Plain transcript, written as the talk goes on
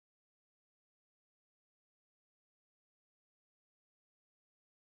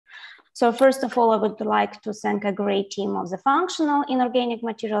So first of all, I would like to thank a great team of the functional inorganic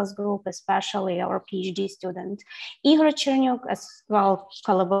materials group, especially our PhD student Igor Chernyuk, as well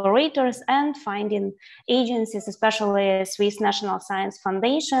collaborators and funding agencies, especially Swiss National Science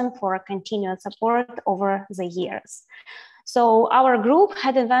Foundation, for continued support over the years. So our group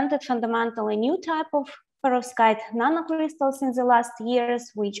had invented fundamentally new type of perovskite nanocrystals in the last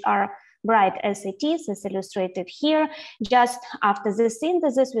years, which are bright SATs, as illustrated here, just after the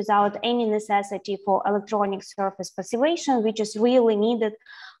synthesis without any necessity for electronic surface passivation, which is really needed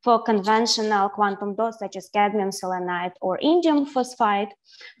for conventional quantum dots such as cadmium selenide or indium phosphide.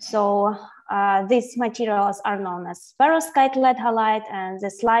 So these materials are known as perovskite lead halide, and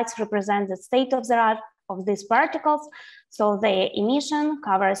the slides represent the state of the art of these particles. So their emission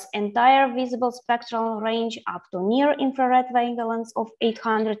covers entire visible spectral range up to near infrared wavelengths of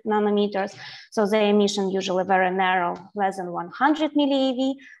 800 nanometers. So their emission usually very narrow, less than 100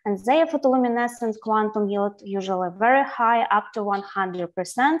 millieV, and their photoluminescent quantum yield usually very high, up to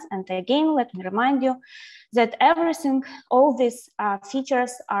 100%. And again, let me remind you that everything, all these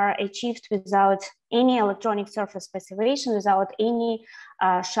features are achieved without any electronic surface passivation, without any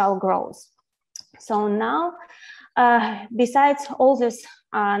shell growth. So now, besides all these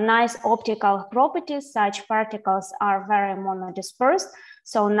nice optical properties, such particles are very monodispersed.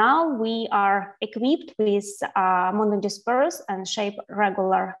 So now we are equipped with monodispersed and shape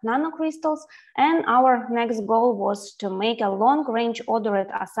regular nanocrystals. And our next goal was to make a long-range ordered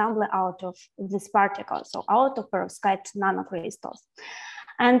assembly out of these particles, so out of perovskite nanocrystals.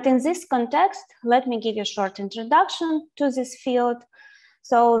 And in this context, let me give you a short introduction to this field.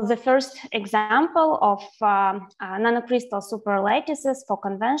 So the first example of nanocrystal superlattices for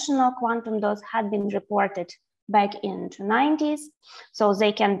conventional quantum dots had been reported back in the 90s. So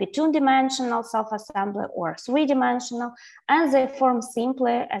they can be two-dimensional self-assembly or three-dimensional, and they form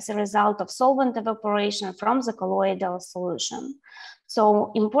simply as a result of solvent evaporation from the colloidal solution.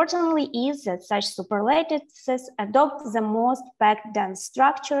 So importantly is that such superlattices adopt the most packed dense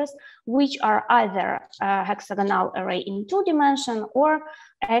structures, which are either a hexagonal array in 2 dimensions or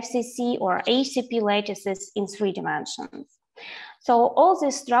FCC or ACP lattices in 3 dimensions. So all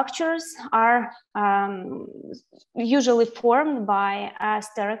these structures are usually formed by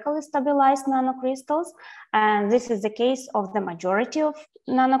sterically stabilized nanocrystals, and this is the case of the majority of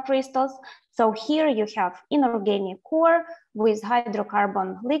nanocrystals. So here you have inorganic core with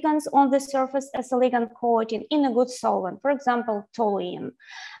hydrocarbon ligands on the surface as a ligand coating in a good solvent, for example, toluene.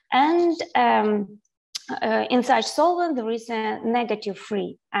 And in such solvent, there is a negative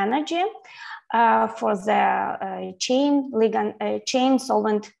free energy for the chain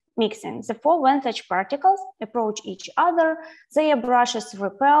solvent mixing. Therefore, when such particles approach each other, their brushes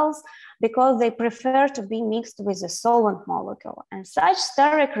repels because they prefer to be mixed with a solvent molecule. And such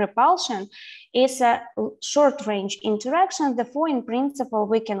steric repulsion is a short-range interaction. Therefore, in principle,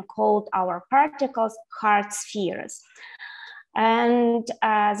 we can call our particles hard spheres. And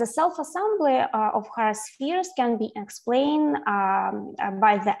the self-assembly of hard spheres can be explained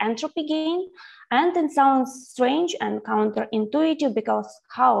by the entropy gain. And it sounds strange and counterintuitive because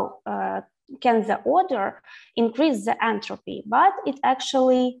how can the order increase the entropy? But it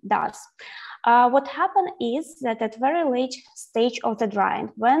actually does. What happens is that at very late stage of the drying,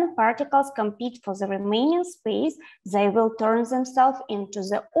 when particles compete for the remaining space, they will turn themselves into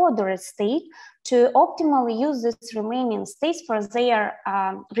the ordered state to optimally use this remaining space for their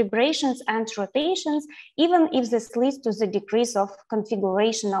vibrations and rotations, even if this leads to the decrease of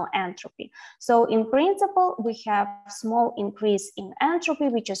configurational entropy. So in principle, we have small increase in entropy,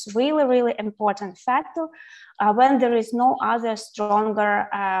 which is really, really important factor when there is no other stronger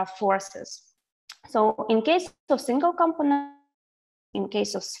forces. So in case of single component, in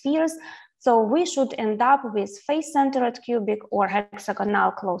case of spheres, so we should end up with face-centered cubic or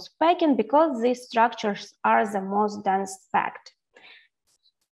hexagonal close packing because these structures are the most dense packed.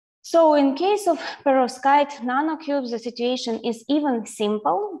 So in case of perovskite nanocubes, the situation is even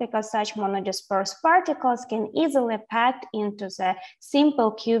simple because such monodispersed particles can easily packed into the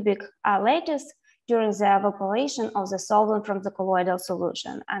simple cubic lattice during the evaporation of the solvent from the colloidal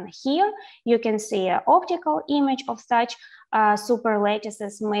solution. And here you can see an optical image of such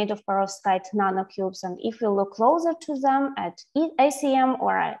superlattices made of perovskite nanocubes. And if you look closer to them at ACM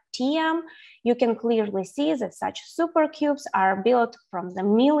or at TM, you can clearly see that such supercubes are built from the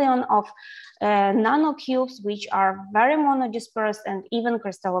million of nanocubes, which are very monodispersed and even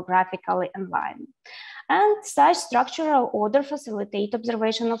crystallographically enlivened. And such structural order facilitate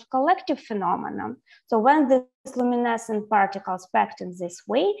observation of collective phenomena. So when these luminescent particles packed in this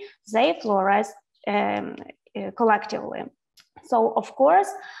way, they fluoresce collectively. So of course,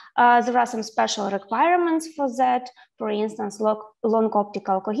 there are some special requirements for that. For instance, long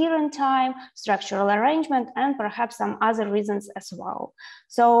optical coherent time, structural arrangement, and perhaps some other reasons as well.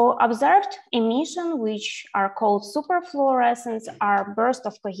 So observed emission, which are called superfluorescence, are bursts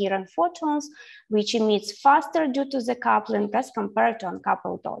of coherent photons, which emits faster due to the coupling as compared to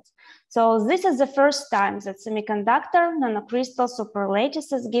uncoupled dots. So this is the first time that semiconductor nanocrystal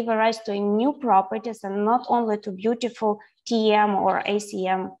superlattices give rise to new properties and not only to beautiful TM or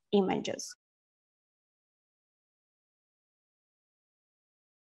ACM images.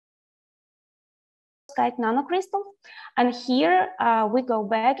 Nanocrystal, and here we go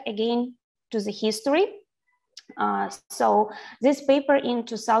back again to the history. So this paper in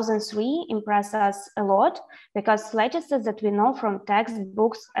 2003 impressed us a lot because lattices that we know from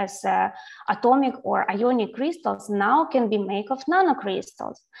textbooks as atomic or ionic crystals now can be made of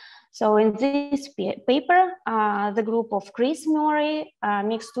nanocrystals. So in this paper, the group of Chris Murray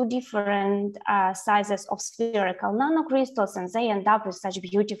mixed two different sizes of spherical nanocrystals, and they end up with such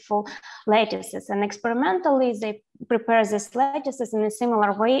beautiful lattices. And experimentally, they prepare these lattices in a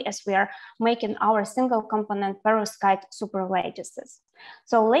similar way as we are making our single component perovskite superlattices.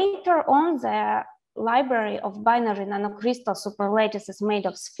 So later on, the library of binary nanocrystal superlattices made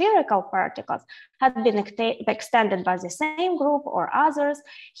of spherical particles had been extended by the same group or others.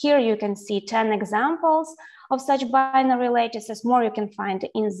 Here you can see 10 examples of such binary lattices. More you can find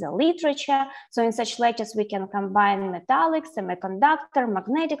in the literature. So in such lattices, we can combine metallic, semiconductor,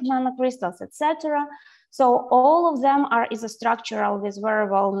 magnetic nanocrystals, etc. So all of them are isostructural with very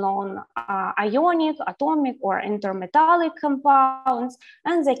well-known ionic, atomic, or intermetallic compounds,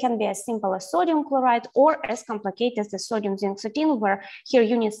 and they can be as simple as sodium chloride or as complicated as sodium zinc 13, where here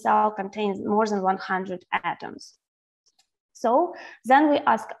unit cell contains more than 100 atoms. So then we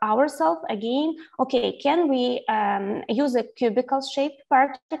ask ourselves again, okay, can we use a cubical shaped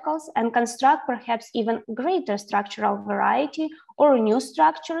particles and construct perhaps even greater structural variety or new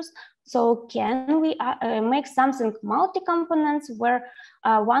structures? So can we make something multi-components where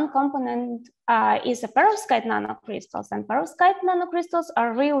one component is a perovskite nanocrystals, and perovskite nanocrystals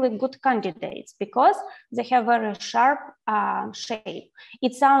are really good candidates because they have very sharp shape.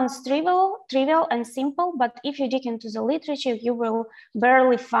 It sounds trivial and simple, but if you dig into the literature, you will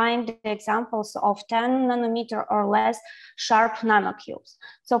barely find examples of 10 nanometer or less sharp nanocubes.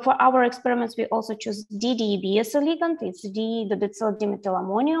 So for our experiments, we also choose DDEB as a ligand. It's D-dodecyl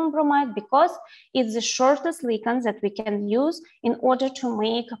dimethylammonium bromide because it's the shortest ligand that we can use in order to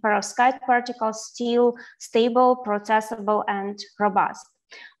make perovskite particles still stable, processable, and robust.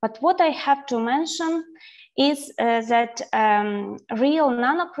 But what I have to mention is that real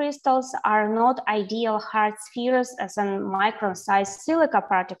nanocrystals are not ideal hard spheres as in micron-sized silica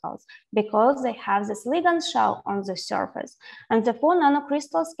particles because they have this ligand shell on the surface. And therefore,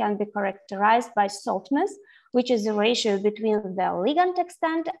 nanocrystals can be characterized by softness, which is the ratio between the ligand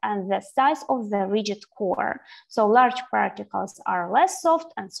extent and the size of the rigid core. So large particles are less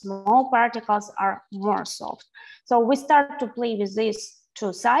soft and small particles are more soft. So we start to play with these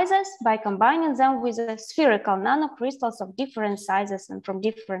two sizes by combining them with the spherical nanocrystals of different sizes and from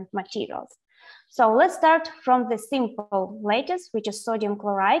different materials. So let's start from the simple lattice, which is sodium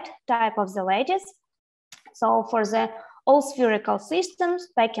chloride type of the lattice. So for the all spherical systems,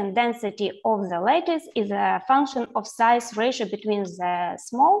 package density of the lattice is a function of size ratio between the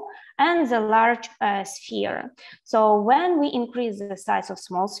small and the large sphere. So when we increase the size of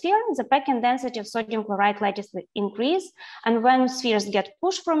small sphere, the package density of sodium chloride lattice will increase. And when spheres get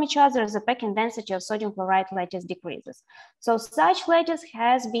pushed from each other, the package density of sodium chloride lattice decreases. So such lattice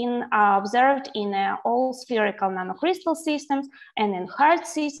has been observed in all spherical nanocrystal systems and in hard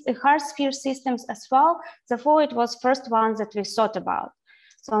sphere systems as well. Therefore, it was first one that we thought about.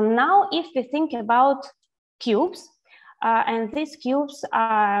 So now if we think about cubes, and these cubes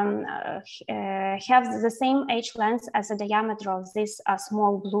have the same H length as the diameter of these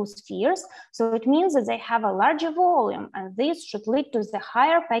small blue spheres. So it means that they have a larger volume, and this should lead to the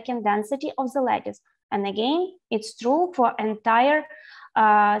higher package density of the lattice. And again, it's true for entire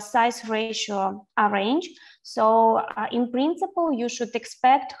size ratio range. So in principle, you should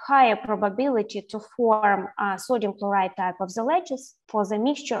expect higher probability to form sodium chloride type of the lattice for the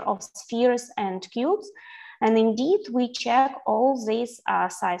mixture of spheres and cubes. And indeed, we check all these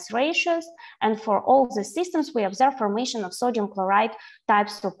size ratios. And for all the systems, we observe formation of sodium chloride type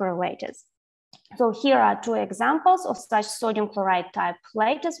superlattice. So here are two examples of such sodium chloride type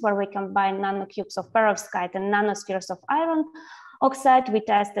lattice where we combine nanocubes of perovskite and nanospheres of iron oxide. We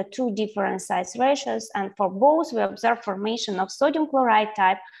tested two different size ratios, and for both we observe formation of sodium chloride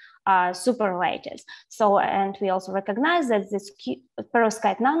type super lattice. So, and we also recognize that these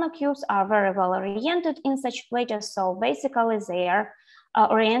perovskite nanocubes are very well oriented in such lattice. So basically they are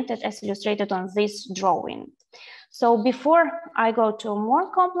oriented as illustrated on this drawing. So before I go to a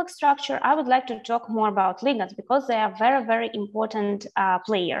more complex structure, I would like to talk more about ligands because they are very, very important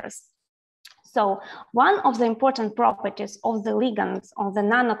players. So one of the important properties of the ligands on the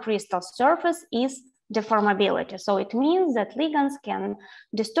nanocrystal surface is deformability. So it means that ligands can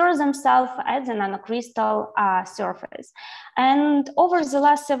distort themselves at the nanocrystal surface. And over the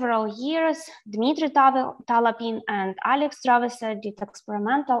last several years, Dmitry Talapin and Alex Traveser did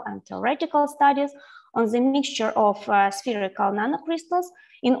experimental and theoretical studies on the mixture of spherical nanocrystals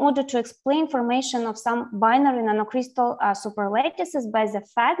in order to explain formation of some binary nanocrystal superlattices by the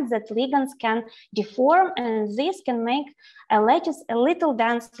fact that ligands can deform, and this can make a lattice a little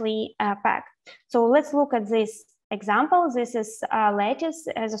densely packed. So let's look at this example. This is a lattice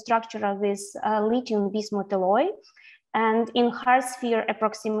as a structure of this lithium bismuth alloy. And in hard sphere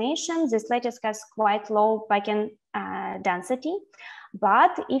approximation, this lattice has quite low packing density.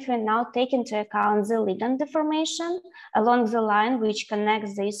 But if we now take into account the ligand deformation along the line which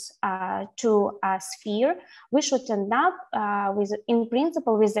connects this to a sphere, we should end up with, in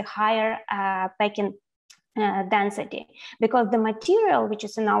principle, with a higher packing density, because the material, which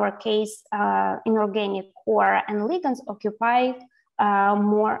is in our case inorganic core and ligands, occupy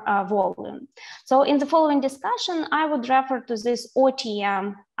more volume. So in the following discussion, I would refer to this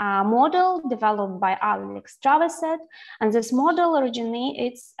OTM model developed by Alex Traveser, and this model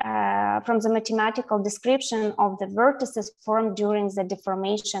originates from the mathematical description of the vertices formed during the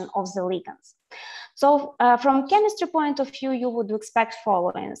deformation of the ligands. So from chemistry point of view, you would expect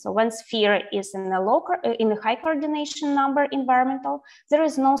following. So when sphere is in a high coordination number environmental, there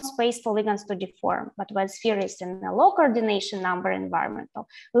is no space for ligands to deform. But when sphere is in a low coordination number environmental,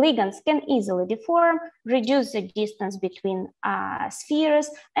 ligands can easily deform, reduce the distance between spheres,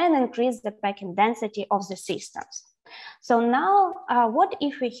 and increase the packing density of the systems. So now, what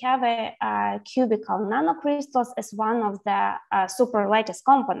if we have a cubical nanocrystals as one of the superlattice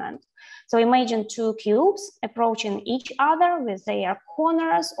components? So imagine two cubes approaching each other with their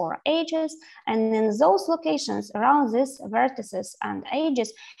corners or edges, and in those locations around these vertices and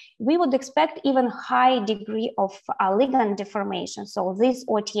edges, we would expect even high degree of ligand deformation. So this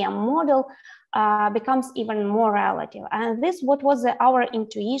OTM model becomes even more relative. And this what was our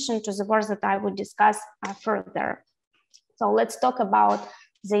intuition to the words that I would discuss further. So let's talk about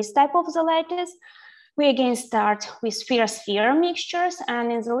this type of the lattice. We again start with sphere-sphere mixtures,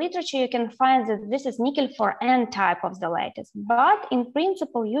 and in the literature you can find that this is nickel for N type of the lattice. But in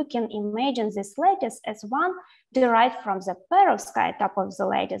principle, you can imagine this lattice as one derived from the perovskite type of the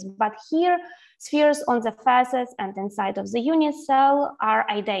lattice. But here, spheres on the facets and inside of the unit cell are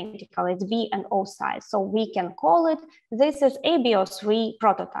identical. It's B and O size. So we can call it, this is ABO3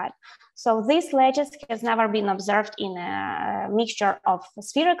 prototype. So this lattice has never been observed in a mixture of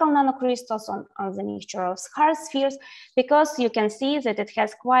spherical nanocrystals on the mixture of hard spheres, because you can see that it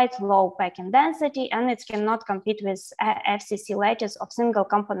has quite low packing density and it cannot compete with FCC lattice of single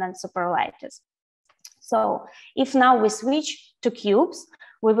component superlattice. So if now we switch to cubes,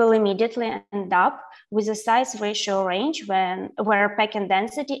 we will immediately end up with a size ratio range where packing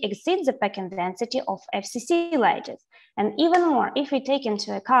density exceeds the packing density of FCC lattice. And even more, if we take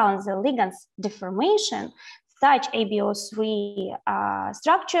into account the ligands deformation, such ABO3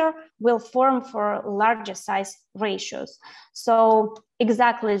 structure will form for larger size ratios. So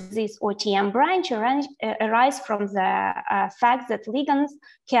exactly this OTM branch arises from the fact that ligands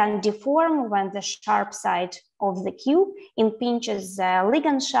can deform when the sharp side of the cube impinges the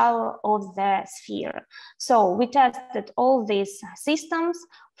ligand shell of the sphere. So we tested all these systems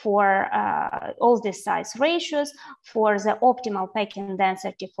for all these size ratios for the optimal packing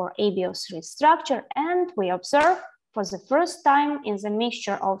density for ABO3 structure, and we observe for the first time in the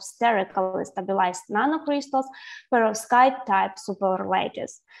mixture of sterically stabilized nanocrystals, perovskite type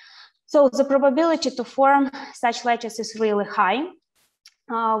superlattice. So the probability to form such lattice is really high.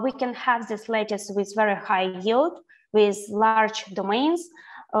 We can have this lattice with very high yield, with large domains,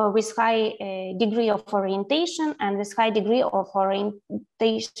 with high degree of orientation, and with high degree of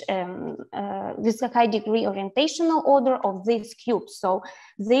orientation, with a high degree orientational order of these cubes. So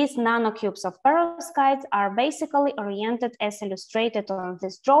these nanocubes of perovskites are basically oriented as illustrated on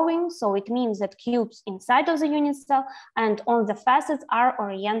this drawing. So it means that cubes inside of the unit cell and on the facets are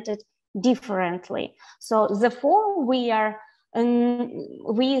oriented differently. So therefore we are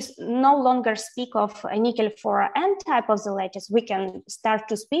we no longer speak of a nickel 4N type of the lattice. We can start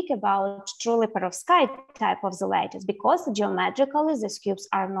to speak about truly perovskite type of the lattice, because geometrically these cubes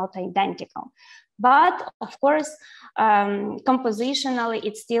are not identical. But of course, compositionally,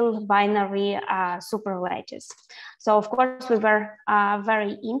 it's still binary superlattice. So of course, we were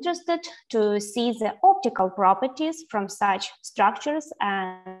very interested to see the optical properties from such structures,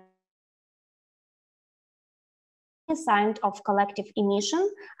 and sign of collective emission,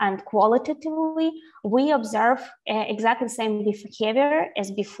 and qualitatively we observe exactly the same behavior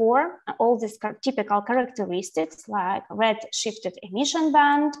as before. All these typical characteristics like red shifted emission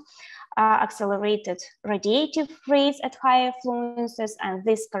band, accelerated radiative rates at higher fluences, and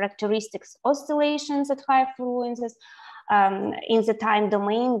these characteristics oscillations at higher fluences in the time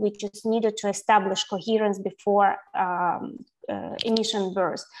domain, which is needed to establish coherence before emission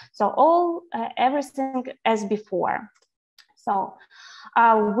burst. So everything as before. So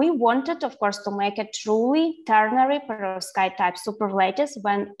we wanted, of course, to make a truly ternary perovskite type superlattice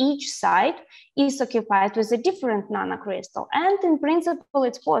when each side is occupied with a different nanocrystal. And in principle,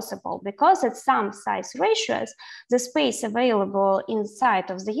 it's possible because at some size ratios, the space available inside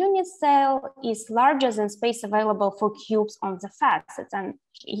of the unit cell is larger than space available for cubes on the facets. And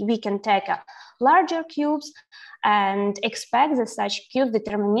we can take a larger cubes and expect that such cubes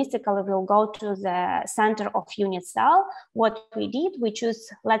deterministically will go to the center of unit cell. What we did, we choose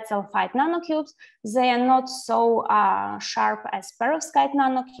lead sulfide nanocubes. They are not so sharp as perovskite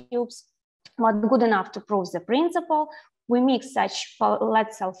nanocubes, but good enough to prove the principle. We mix such lead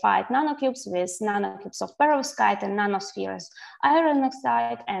sulfide nanocubes with nanocubes of perovskite and nanospheres iron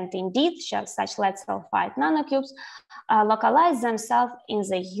oxide, and indeed such lead sulfide nanocubes localize themselves in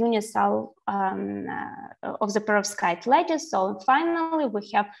the unit cell of the perovskite lattice. So finally, we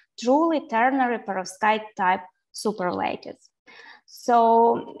have truly ternary perovskite type superlattice.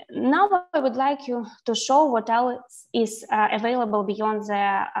 So now I would like you to show what else is available beyond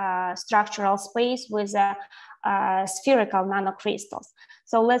the structural space with spherical nanocrystals.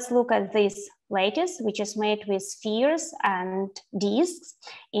 So let's look at this lattice, which is made with spheres and disks.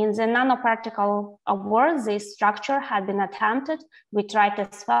 In the nanoparticle world, this structure had been attempted. We tried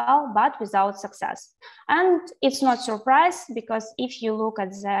as well, but without success. And it's not surprise, because if you look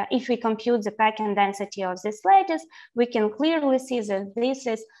at if we compute the packing density of this lattice, we can clearly see that this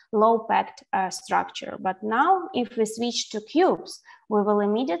is low packed structure. But now, if we switch to cubes, we will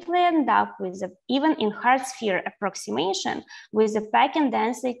immediately end up with even in hard sphere approximation with a packing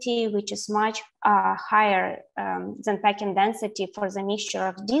density which is much higher than packing density for the mixture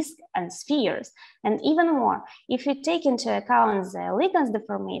of disks and spheres. And even more, if we take into account the ligands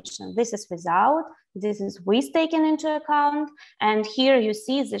deformation, this is without, this is with taken into account. And here you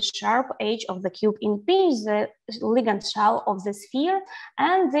see the sharp edge of the cube impinges the ligand shell of the sphere.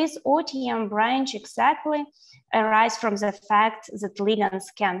 And this OTM branch exactly arise from the fact that ligands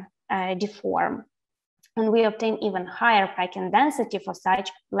can deform. And we obtain even higher packing density for such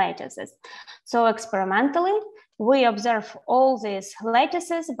lattices. So experimentally, we observe all these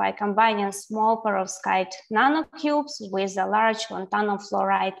lattices by combining small perovskite nanocubes with a large lanthanum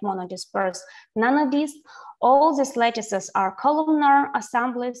fluoride monodispersed nanodisc. All these lattices are columnar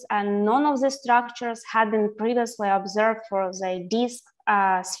assemblies, and none of the structures had been previously observed for the disc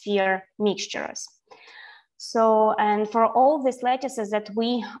sphere mixtures. So, and for all these lattices that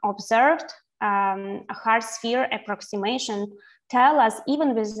we observed, a hard sphere approximation tell us,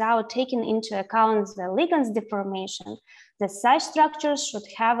 even without taking into account the ligands deformation, that such structures should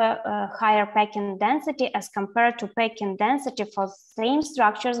have a higher packing density as compared to packing density for same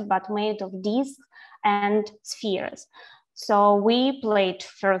structures but made of disks and spheres. So we played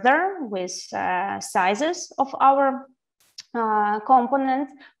further with sizes of our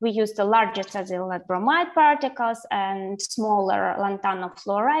components. We used the largest acyl lead bromide particles and smaller lanthanum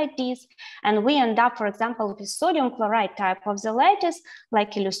fluoride discs, and we end up, for example, with sodium chloride type of the lattice,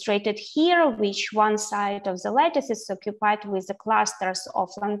 like illustrated here, which one side of the lattice is occupied with the clusters of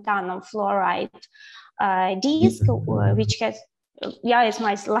lanthanum fluoride disc, which has, yeah, it's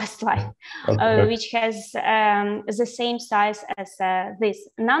my last slide, which has the same size as this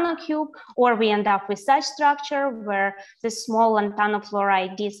nanocube, or we end up with such structure where the small lanthanum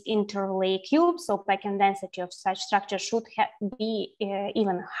fluoride disc interlay cube, so packing density of such structure should be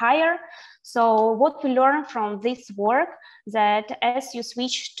even higher. So what we learned from this work, that as you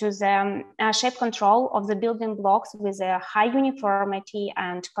switch to the shape control of the building blocks with a high uniformity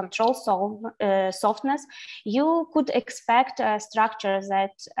and control softness, you could expect a structure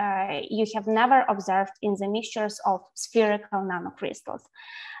that you have never observed in the mixtures of spherical nanocrystals.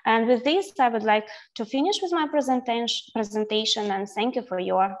 And with this, I would like to finish with my presentation and thank you for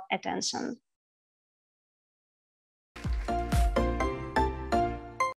your attention.